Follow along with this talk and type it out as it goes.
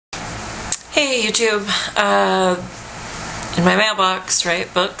Hey YouTube, in my mailbox,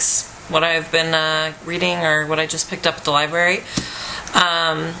 right, books, what I've been reading or what I just picked up at the library.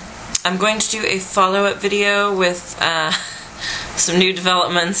 I'm going to do a follow-up video with some new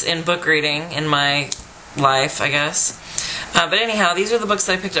developments in book reading in my life, I guess. But anyhow, these are the books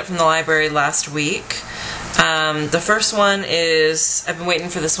that I picked up from the library last week. The first one is, I've been waiting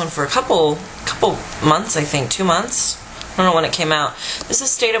for this one for a couple months, I think, 2 months. I don't know when it came out. This is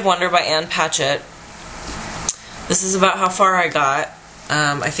State of Wonder by Patchett. This is about how far I got.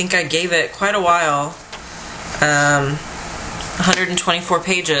 I think I gave it quite a while. 124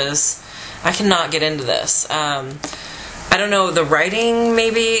 pages. I cannot get into this. I don't know, the writing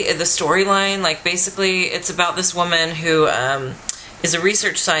maybe, the storyline, like basically it's about this woman who is a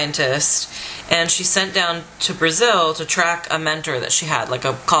research scientist, and she's sent down to Brazil to track a mentor that she had, like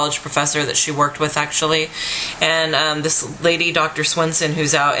a college professor that she worked with actually. And this lady, Dr. Swenson,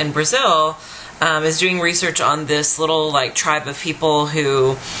 who's out in Brazil, is doing research on this little like tribe of people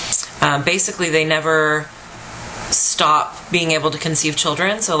who basically they never stop being able to conceive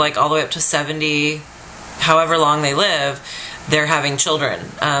children. So like all the way up to 70, however long they live, they're having children.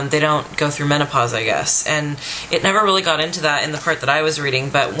 They don't go through menopause, I guess. And it never really got into that in the part that I was reading,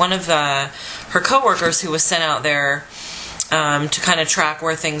 but one of her coworkers who was sent out there to kind of track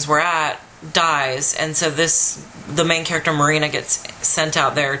where things were at dies, and so the main character Marina gets sent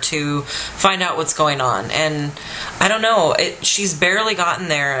out there to find out what's going on. And I don't know, she's barely gotten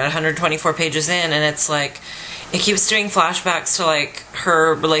there at 124 pages in, and it's like it keeps doing flashbacks to like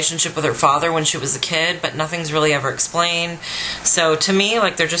her relationship with her father when she was a kid, but nothing's really ever explained. So to me,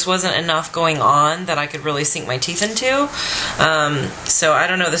 like, there just wasn't enough going on that I could really sink my teeth into. So I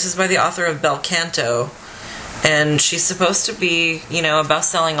don't know, this is by the author of Bel Canto, and she's supposed to be, you know, a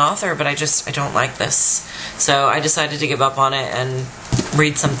best-selling author, but I don't like this. So I decided to give up on it and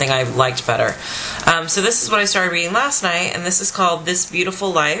read something I liked better. So this is what I started reading last night, and this is called This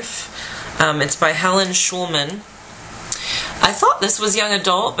Beautiful Life. It's by Helen Schulman. I thought this was young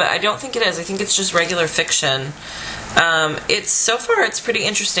adult, but I don't think it is. I think it's just regular fiction. So far it's pretty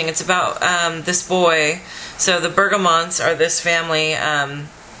interesting. It's about this boy. So the Bergamonts are this family,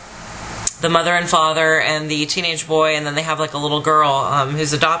 the mother and father and the teenage boy, and then they have like a little girl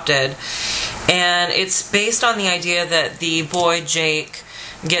who's adopted. And it's based on the idea that the boy, Jake,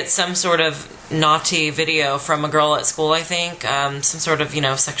 gets some sort of naughty video from a girl at school, I think, some sort of, you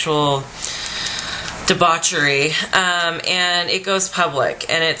know, sexual debauchery, and it goes public,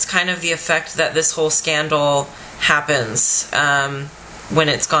 and it's kind of the effect that this whole scandal happens when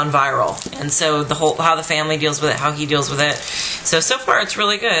it's gone viral, and so how the family deals with it, how he deals with it. So far it's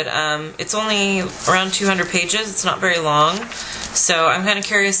really good. It's only around 200 pages. It's not very long, so I'm kind of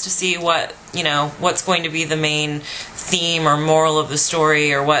curious to see what's going to be the main theme or moral of the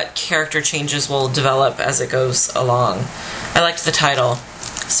story, or what character changes will develop as it goes along. I liked the title.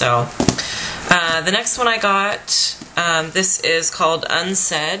 So the next one I got, this is called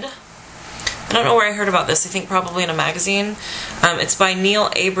Unsaid. I don't know where I heard about this. I think probably in a magazine. It's by Neil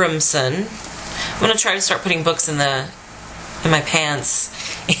Abramson. I'm going to try to start putting books in my pants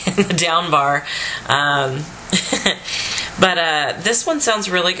in the down bar. But this one sounds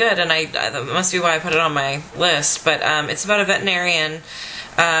really good, and that must be why I put it on my list. But it's about a veterinarian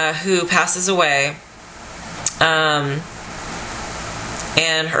who passes away, and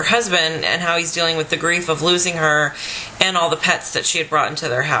her husband, and how he's dealing with the grief of losing her and all the pets that she had brought into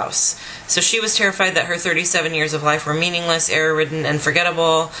their house. So she was terrified that her 37 years of life were meaningless, error-ridden, and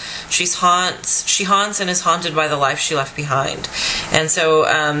forgettable. She haunts and is haunted by the life she left behind. And so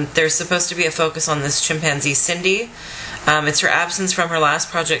there's supposed to be a focus on this chimpanzee, Cindy. It's her absence from her last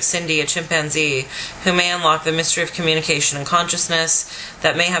project, Cindy, a chimpanzee, who may unlock the mystery of communication and consciousness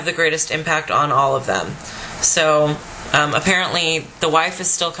that may have the greatest impact on all of them. So apparently the wife is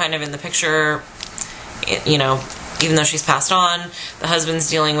still kind of in the picture, you know, even though she's passed on. The husband's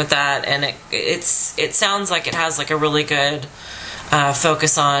dealing with that, and it sounds like it has like a really good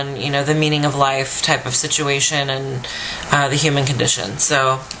focus on, you know, the meaning of life type of situation and the human condition.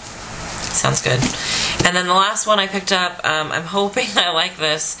 So sounds good. And then the last one I picked up, I'm hoping I like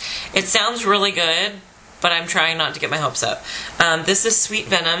this. It sounds really good, but I'm trying not to get my hopes up. This is Sweet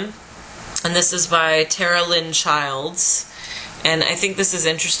Venom, and this is by Tara Lynn Childs. And I think this is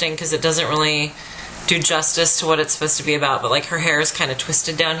interesting because it doesn't really do justice to what it's supposed to be about, but like her hair is kind of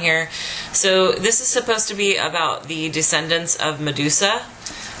twisted down here. So this is supposed to be about the descendants of Medusa,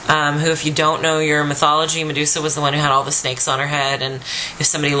 who, if you don't know your mythology, Medusa was the one who had all the snakes on her head, and if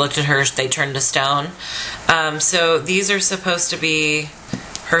somebody looked at her, they turned to stone. So these are supposed to be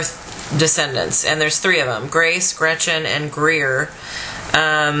her descendants, and there's 3 of them: Grace, Gretchen, and Greer.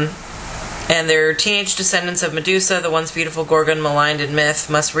 And their teenage descendants of Medusa, the once beautiful Gorgon maligned in myth,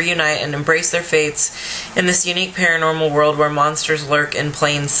 must reunite and embrace their fates in this unique paranormal world where monsters lurk in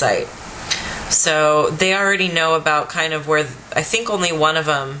plain sight. So they already know about kind of where, I think only one of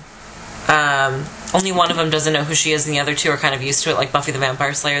them doesn't know who she is, and the other two are kind of used to it, like Buffy the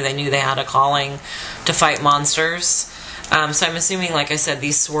Vampire Slayer. They knew they had a calling to fight monsters. So I'm assuming, like I said,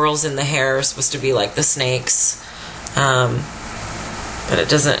 these swirls in the hair are supposed to be like the snakes. But it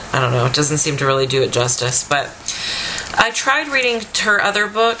doesn't, I don't know, it doesn't seem to really do it justice. But I tried reading her other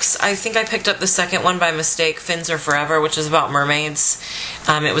books. I think I picked up the second one by mistake, Fins Are Forever, which is about mermaids.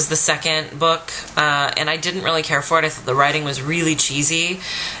 It was the second book, and I didn't really care for it. I thought the writing was really cheesy.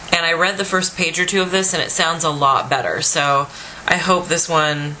 And I read the first page or two of this, and it sounds a lot better. So I hope this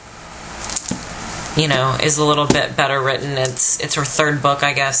one, you know, is a little bit better written. It's her third book,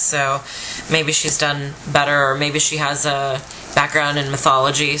 I guess, so maybe she's done better, or maybe she has a background in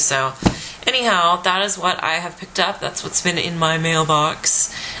mythology. So anyhow, that is what I have picked up. That's what's been in my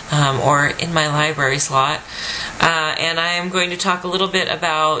mailbox, or in my library slot. And I am going to talk a little bit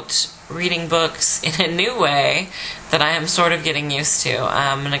about reading books in a new way that I am sort of getting used to.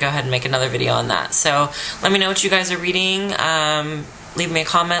 I'm going to go ahead and make another video on that. So let me know what you guys are reading. Leave me a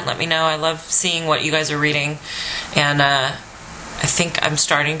comment. Let me know. I love seeing what you guys are reading. And I think I'm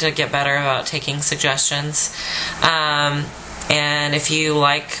starting to get better about taking suggestions. And if you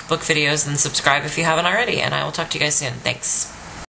like book videos, then subscribe if you haven't already. And I will talk to you guys soon. Thanks.